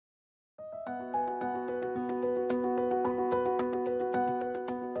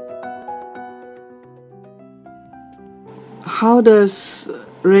How does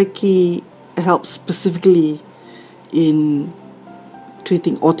Reiki help specifically in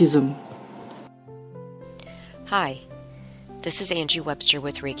treating autism? Hi, this is Angie Webster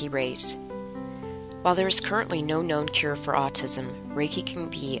with Reiki Rays. While there is currently no known cure for autism, Reiki can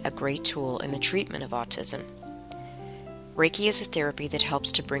be a great tool in the treatment of autism. Reiki is a therapy that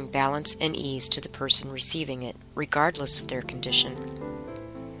helps to bring balance and ease to the person receiving it, regardless of their condition.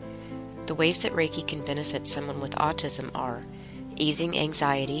 The ways that Reiki can benefit someone with autism are easing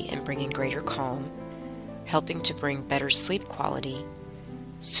anxiety and bringing greater calm, helping to bring better sleep quality,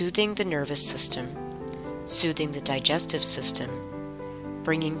 soothing the nervous system, soothing the digestive system,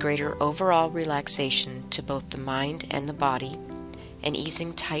 bringing greater overall relaxation to both the mind and the body, and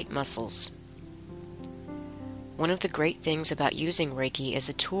easing tight muscles. One of the great things about using Reiki as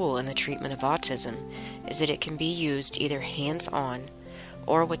a tool in the treatment of autism is that it can be used either hands-on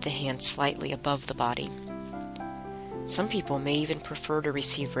or with the hands slightly above the body. Some people may even prefer to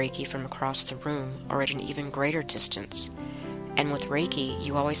receive Reiki from across the room or at an even greater distance, and with Reiki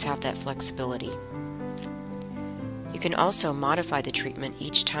you always have that flexibility. You can also modify the treatment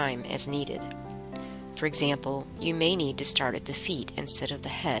each time as needed. For example, you may need to start at the feet instead of the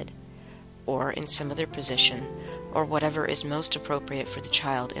head, or in some other position, or whatever is most appropriate for the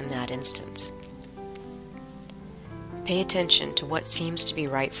child in that instance. Pay attention to what seems to be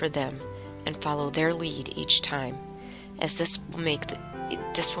right for them and follow their lead each time, as this will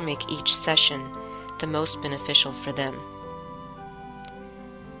make each session the most beneficial for them.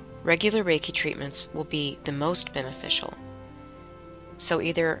 Regular Reiki treatments will be the most beneficial. So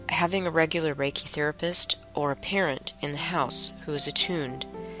either having a regular Reiki therapist or a parent in the house who is attuned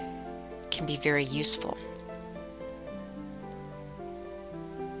can be very useful.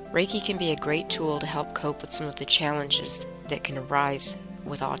 Reiki can be a great tool to help cope with some of the challenges that can arise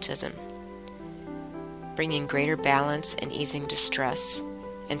with autism, bringing greater balance and easing distress,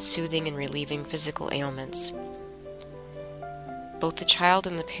 and soothing and relieving physical ailments. Both the child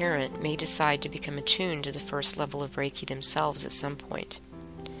and the parent may decide to become attuned to the first level of Reiki themselves at some point,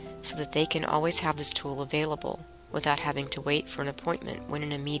 so that they can always have this tool available without having to wait for an appointment when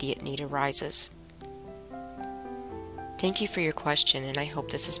an immediate need arises. Thank you for your question, and I hope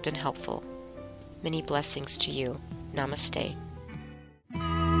this has been helpful. Many blessings to you. Namaste.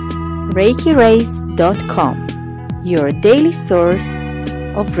 ReikiRays.com, your daily source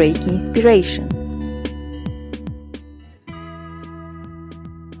of Reiki inspiration.